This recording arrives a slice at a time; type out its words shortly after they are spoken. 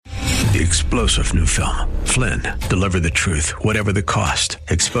The explosive new film, Flynn, deliver the truth, whatever the cost,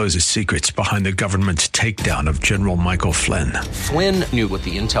 exposes secrets behind the government's takedown of General Michael Flynn. Flynn knew what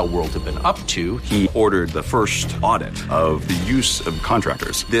the intel world had been up to. He ordered the first audit of the use of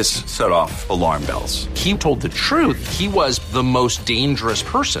contractors. This set off alarm bells. He told the truth. He was the most dangerous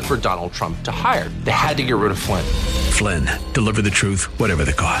person for Donald Trump to hire. They had to get rid of Flynn. Flynn, deliver the truth, whatever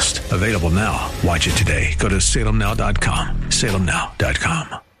the cost. Available now. Watch it today. Go to salemnow.com.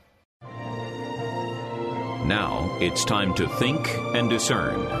 salemnow.com. Now it's time to think and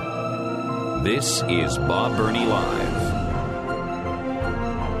discern. This is Bob Burney Live.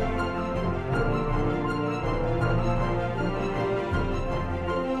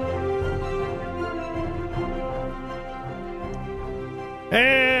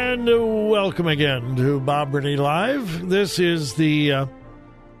 And welcome again to Bob Burney Live. This is the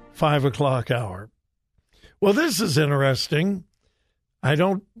 5 o'clock hour. Well, this is interesting. I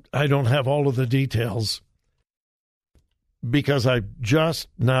don't have all of the details because I just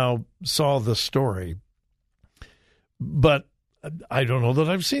now saw the story, but I don't know that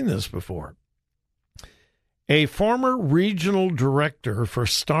I've seen this before. A former regional director for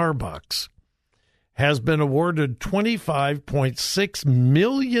Starbucks has been awarded $25.6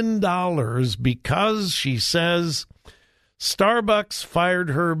 million because she says Starbucks fired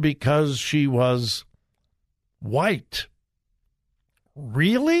her because she was white.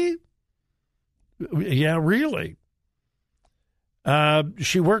 Really? Yeah, really.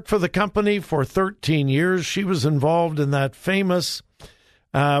 She worked for the company for 13 years. She was involved in that famous,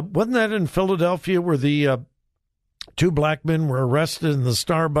 wasn't that in Philadelphia where the two black men were arrested in the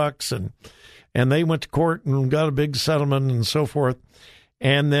Starbucks and they went to court and got a big settlement and so forth.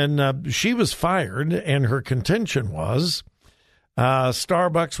 And then she was fired, and her contention was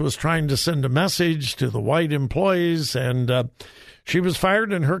Starbucks was trying to send a message to the white employees, and she was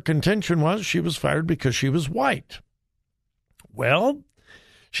fired, and her contention was she was fired because she was white. Well,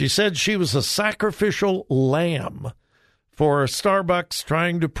 she said she was a sacrificial lamb for Starbucks,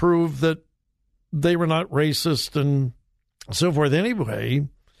 trying to prove that they were not racist and so forth. Anyway,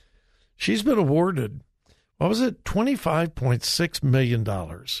 she's been awarded, what was it, $25.6 million.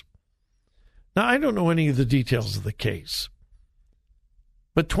 Now, I don't know any of the details of the case,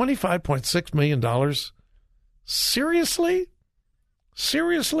 but $25.6 million? Seriously?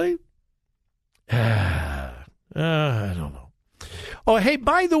 Seriously? I don't know. Oh, hey,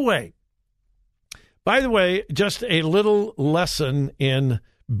 by the way, just a little lesson in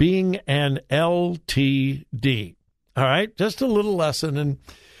being an LTD. All right? Just a little lesson in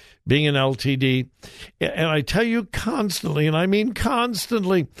being an LTD. And I tell you constantly, and I mean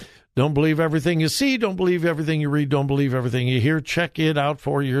constantly, don't believe everything you see, don't believe everything you read, don't believe everything you hear. Check it out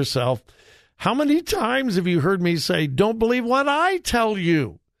for yourself. How many times have you heard me say, don't believe what I tell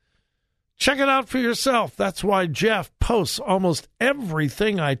you? Check it out for yourself. That's why Jeff posts almost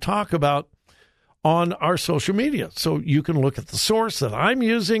everything I talk about on our social media. So you can look at the source that I'm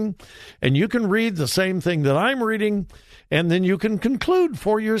using, and you can read the same thing that I'm reading, and then you can conclude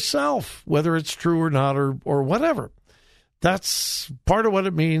for yourself whether it's true or not or whatever. That's part of what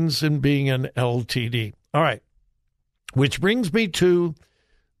it means in being an LTD. All right, which brings me to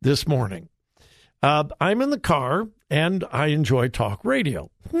this morning. I'm in the car, and I enjoy talk radio.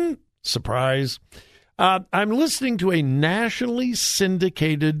 Surprise. I'm listening to a nationally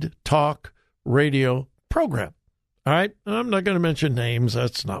syndicated talk radio program. All right? And I'm not going to mention names.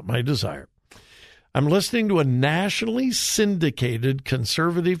 That's not my desire. I'm listening to a nationally syndicated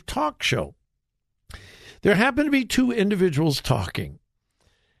conservative talk show. There happen to be two individuals talking,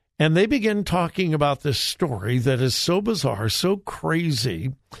 and they begin talking about this story that is so bizarre, so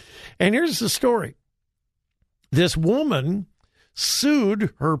crazy. And here's the story. This woman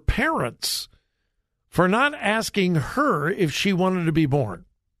sued her parents for not asking her if she wanted to be born.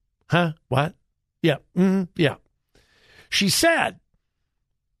 Huh? What? Yeah. Yeah. She said,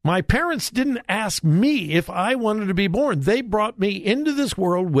 my parents didn't ask me if I wanted to be born. They brought me into this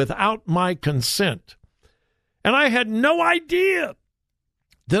world without my consent. And I had no idea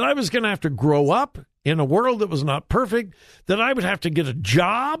that I was going to have to grow up in a world that was not perfect, that I would have to get a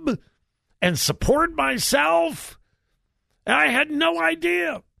job and support myself. I had no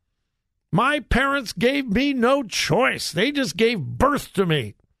idea. My parents gave me no choice. They just gave birth to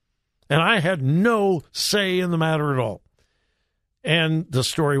me. And I had no say in the matter at all. And the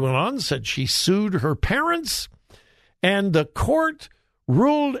story went on, said she sued her parents, and the court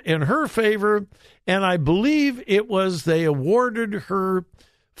ruled in her favor, and I believe it was they awarded her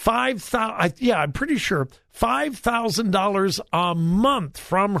 $5,000 a month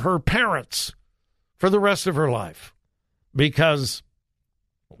from her parents for the rest of her life. Because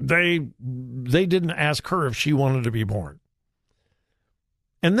They didn't ask her if she wanted to be born.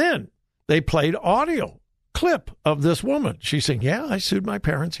 And then they played audio clip of this woman. She's saying, yeah, I sued my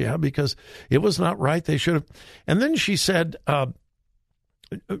parents, because it was not right. They should have. And then she said,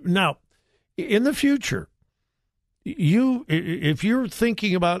 now, in the future, if you're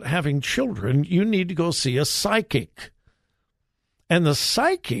thinking about having children, you need to go see a psychic. And the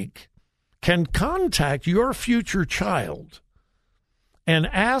psychic can contact your future child and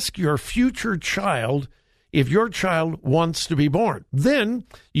ask your future child if your child wants to be born. Then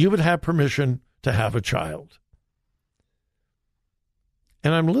you would have permission to have a child.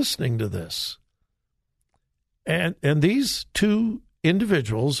 And I'm listening to this. And these two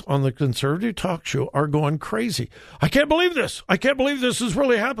individuals on the conservative talk show are going crazy. I can't believe this. I can't believe this is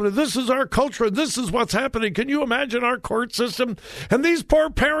really happening. This is our culture. This is what's happening. Can you imagine our court system? And these poor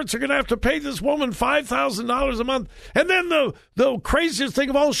parents are going to have to pay this woman $5,000 a month. And then the craziest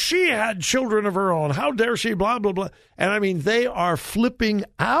thing of all, she had children of her own. How dare she, blah, blah, blah. And I mean, they are flipping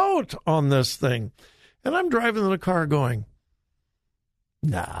out on this thing. And I'm driving in the car going,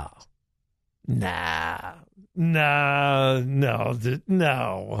 no. I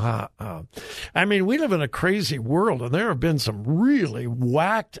mean, we live in a crazy world, and there have been some really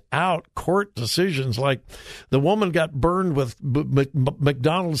whacked out court decisions, like the woman got burned with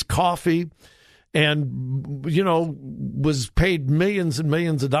McDonald's coffee and, was paid millions and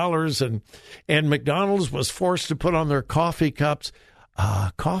millions of dollars, and McDonald's was forced to put on their coffee cups,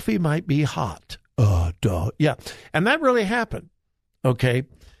 coffee might be hot. Yeah, and that really happened, okay?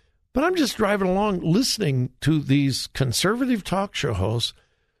 But I'm just driving along listening to these conservative talk show hosts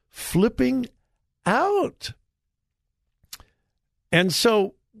flipping out. And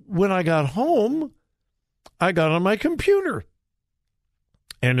so when I got home, I got on my computer.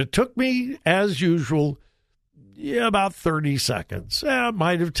 And it took me, as usual, about 30 seconds. It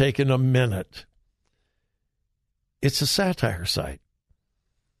might have taken a minute. It's a satire site.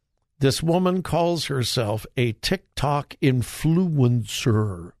 This woman calls herself a TikTok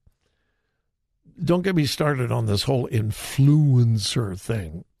influencer. Don't get me started on this whole influencer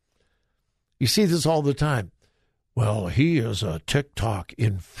thing. You see this all the time. Well, he is a TikTok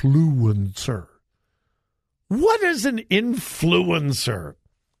influencer. What is an influencer?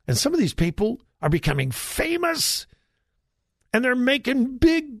 And some of these people are becoming famous, and they're making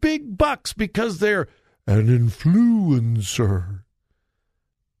big, big bucks because they're an influencer.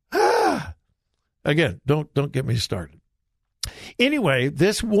 Again, don't get me started. Anyway,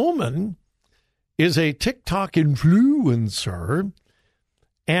 this woman is a TikTok influencer,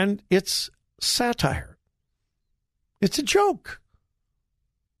 and it's satire. It's a joke.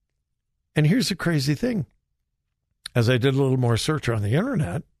 And here's the crazy thing. As I did a little more search on the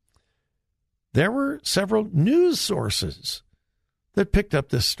internet, there were several news sources that picked up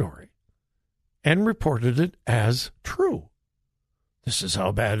this story and reported it as true. This is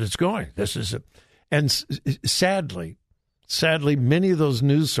how bad it's going. This is it. And sadly, many of those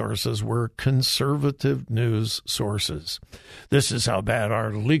news sources were conservative news sources. This is how bad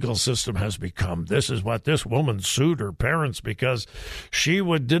our legal system has become. This is what this woman sued her parents because she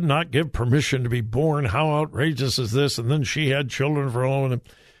did not give permission to be born. How outrageous is this? And then she had children of her own.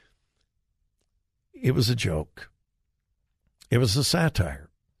 It was a joke. It was a satire.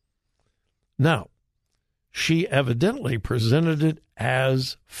 Now, she evidently presented it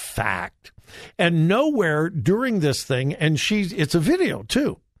as fact. And nowhere during this thing, and it's a video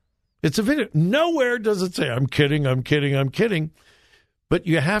too. It's a video. Nowhere does it say, I'm kidding. But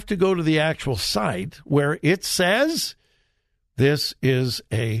you have to go to the actual site where it says this is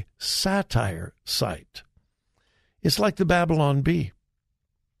a satire site. It's like the Babylon Bee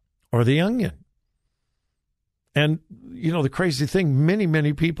or the Onion. And, the crazy thing, many,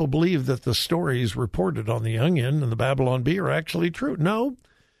 many people believe that the stories reported on the Onion and the Babylon Bee are actually true. No,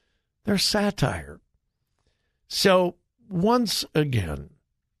 they're satire. So, once again,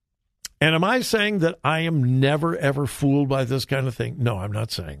 and am I saying that I am never, ever fooled by this kind of thing? No, I'm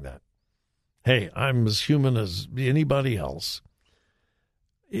not saying that. Hey, I'm as human as anybody else.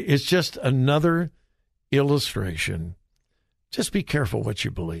 It's just another illustration. Just be careful what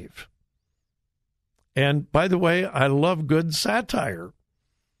you believe. And by the way, I love good satire.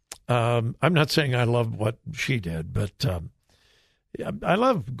 I'm not saying I love what she did, but I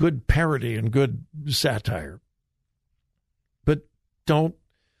love good parody and good satire. But don't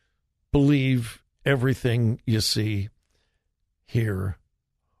believe everything you see, hear,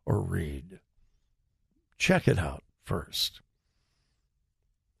 or read. Check it out first.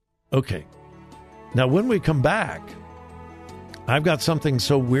 Okay. Now, when we come back, I've got something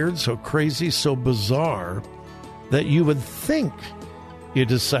so weird, so crazy, so bizarre that you would think It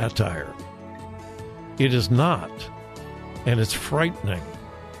is satire. It is not, and it's frightening.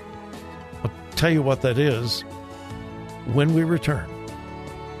 I'll tell you what that is when we return.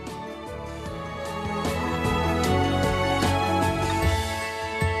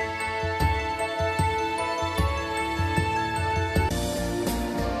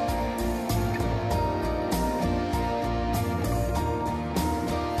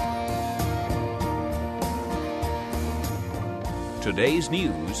 Today's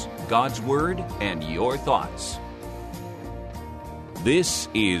news, God's Word, and your thoughts. This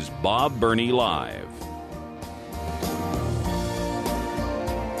is Bob Burney Live.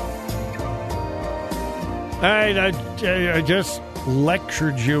 All right, I just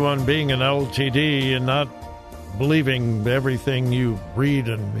lectured you on being an LTD and not believing everything you read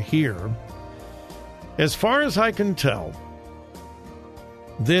and hear. As far as I can tell,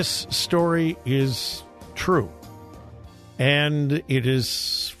 this story is true. And it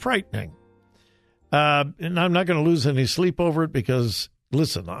is frightening. And I'm not going to lose any sleep over it because,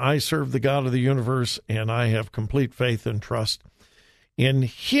 listen, I serve the God of the universe and I have complete faith and trust in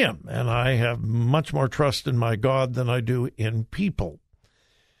Him. And I have much more trust in my God than I do in people.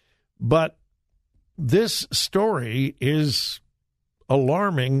 But this story is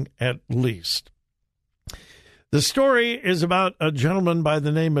alarming at least. The story is about a gentleman by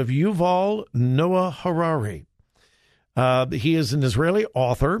the name of Yuval Noah Harari. He is an Israeli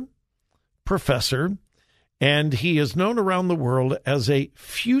author, professor, and he is known around the world as a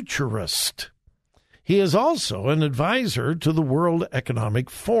futurist. He is also an advisor to the World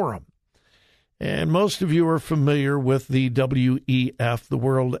Economic Forum. And most of you are familiar with the WEF, the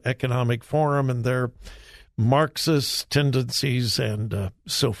World Economic Forum, and their Marxist tendencies and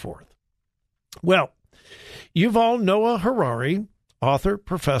so forth. Well, Yuval Noah Harari, author,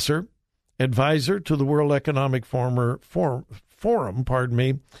 professor, advisor to the World Economic Forum,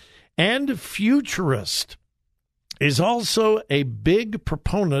 and futurist, is also a big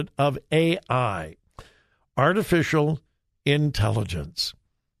proponent of AI, artificial intelligence.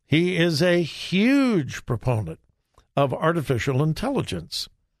 He is a huge proponent of artificial intelligence.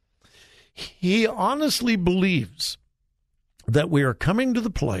 He honestly believes that we are coming to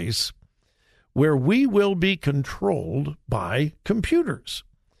the place where we will be controlled by computers.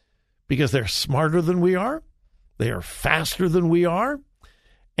 Because they're smarter than we are, they are faster than we are,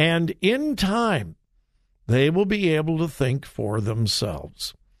 and in time, they will be able to think for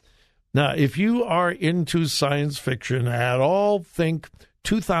themselves. Now, if you are into science fiction at all, think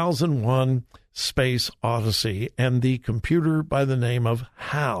 2001 Space Odyssey and the computer by the name of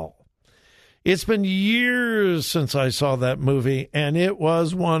HAL. It's been years since I saw that movie, and it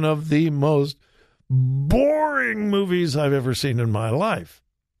was one of the most boring movies I've ever seen in my life.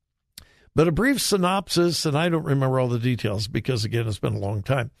 But a brief synopsis, and I don't remember all the details because, again, it's been a long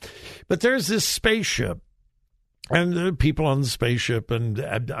time. But there's this spaceship, and there are people on the spaceship, and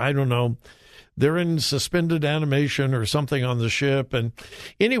I don't know, they're in suspended animation or something on the ship. And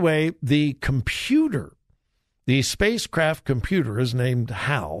anyway, the computer, the spacecraft computer is named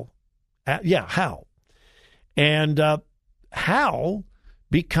HAL. HAL. And HAL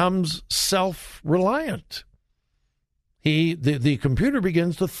becomes self-reliant. The computer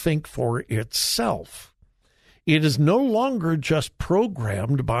begins to think for itself. It is no longer just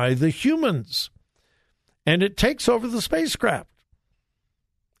programmed by the humans, and it takes over the spacecraft.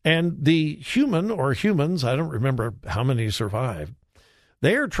 And the human or humans, I don't remember how many survived,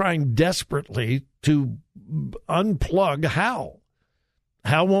 they are trying desperately to unplug HAL.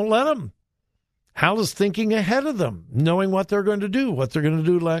 HAL won't let them. HAL is thinking ahead of them, knowing what they're going to do,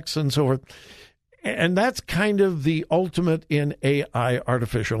 Lex, and so forth. And that's kind of the ultimate in AI,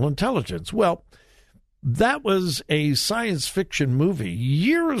 artificial intelligence. Well, that was a science fiction movie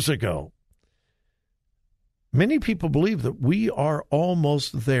years ago. Many people believe that we are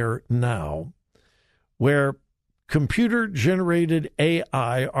almost there now, where computer-generated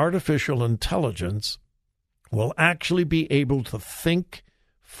AI, artificial intelligence, will actually be able to think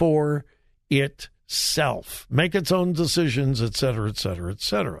for itself, make its own decisions, et cetera, et cetera, et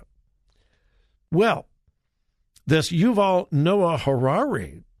cetera. Well, this Yuval Noah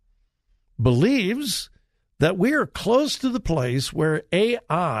Harari believes that we are close to the place where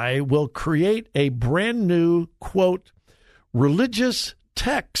AI will create a brand new, quote, religious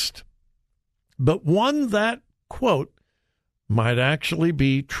text, but one that, quote, might actually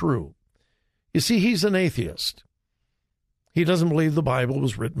be true. You see, he's an atheist. He doesn't believe the Bible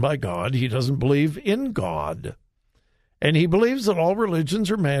was written by God. He doesn't believe in God. And he believes that all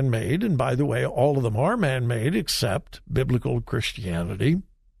religions are man-made, and by the way, all of them are man-made except biblical Christianity.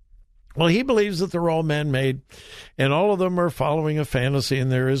 Well, he believes that they're all man-made, and all of them are following a fantasy,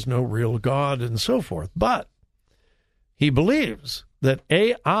 and there is no real God, and so forth. But he believes that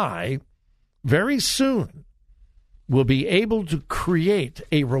AI very soon will be able to create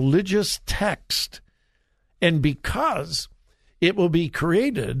a religious text, and because it will be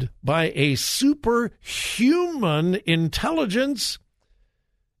created by a superhuman intelligence,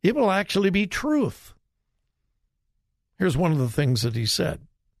 it will actually be truth. Here's one of the things that he said.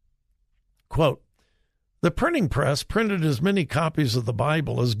 Quote, "The printing press printed as many copies of the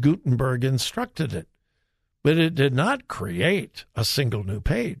Bible as Gutenberg instructed it, but it did not create a single new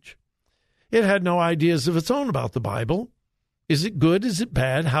page. It had no ideas of its own about the Bible. Is it good? Is it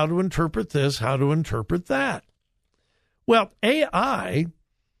bad? How to interpret this? How to interpret that?" Well, AI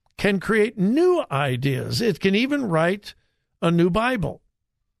can create new ideas. It can even write a new Bible.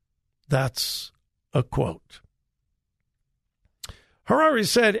 That's a quote. Harari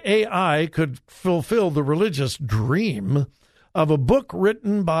said AI could fulfill the religious dream of a book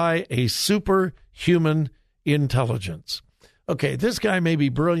written by a superhuman intelligence. Okay, this guy may be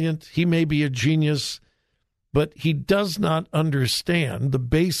brilliant, he may be a genius, but he does not understand the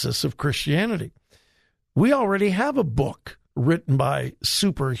basis of Christianity. We already have a book written by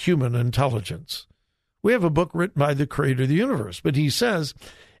superhuman intelligence. We have a book written by the creator of the universe, but he says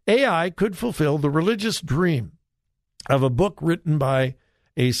AI could fulfill the religious dream of a book written by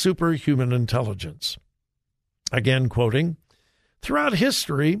a superhuman intelligence. Again, quoting, "Throughout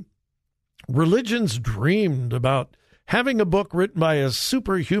history, religions dreamed about having a book written by a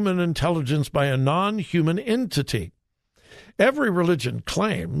superhuman intelligence by a non-human entity. Every religion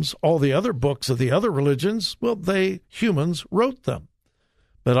claims all the other books of the other religions, well, they, humans, wrote them.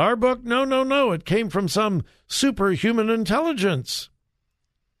 But our book, no, it came from some superhuman intelligence."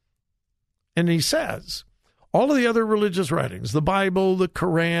 And he says, all of the other religious writings, the Bible, the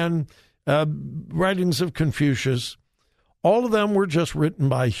Quran, writings of Confucius, all of them were just written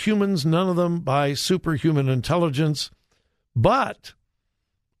by humans, none of them by superhuman intelligence. But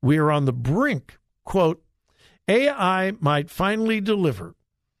we are on the brink, quote, "AI might finally deliver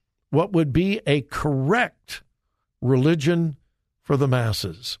what would be a correct religion for the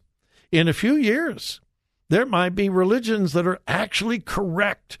masses. In a few years, there might be religions that are actually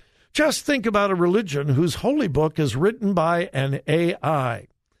correct. Just think about a religion whose holy book is written by an AI.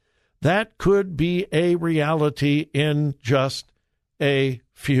 That could be a reality in just a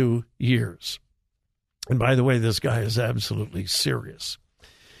few years." And by the way, this guy is absolutely serious.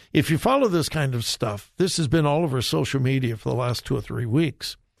 If you follow this kind of stuff, this has been all over social media for the last 2 or 3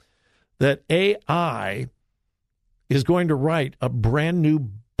 weeks, that AI is going to write a brand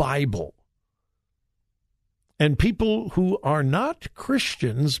new Bible. And people who are not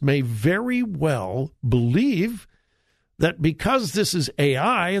Christians may very well believe that because this is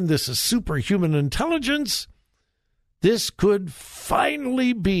AI and this is superhuman intelligence, this could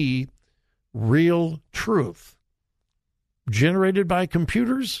finally be real truth. Generated by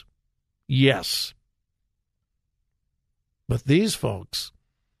computers? Yes. But these folks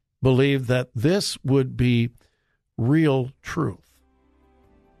believe that this would be real truth.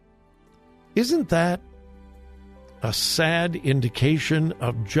 Isn't that a sad indication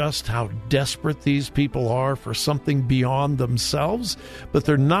of just how desperate these people are for something beyond themselves? But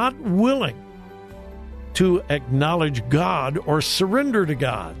they're not willing to acknowledge God or surrender to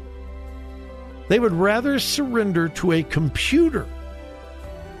God. They would rather surrender to a computer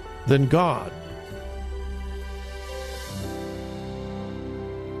than God.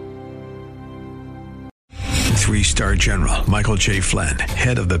 Three-star General Michael J. Flynn,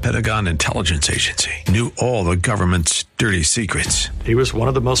 head of the Pentagon Intelligence Agency, knew all the government's dirty secrets. He was one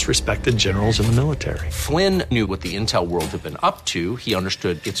of the most respected generals in the military. Flynn knew what the intel world had been up to. He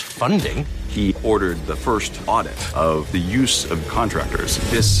understood its funding. He ordered the first audit of the use of contractors.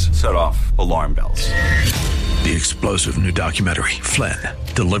 This set off alarm bells. The explosive new documentary, Flynn,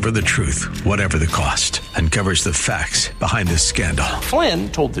 Deliver the Truth, Whatever the Cost, uncovers the facts behind this scandal.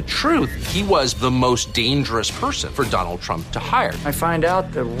 Flynn told the truth. He was the most dangerous person for Donald Trump to hire. I find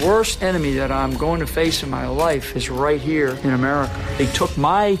out the worst enemy that I'm going to face in my life is right here in America. They took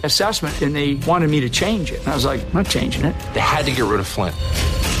my assessment and they wanted me to change it. And I was like, I'm not changing it. They had to get rid of Flynn.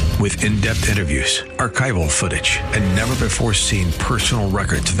 With in-depth interviews, archival footage, and never-before-seen personal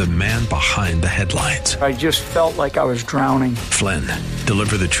records of the man behind the headlines. I just felt like I was drowning. Flynn,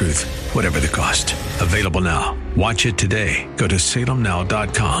 Deliver the Truth, Whatever the Cost. Available now. Watch it today. Go to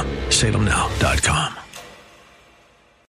salemnow.com. salemnow.com.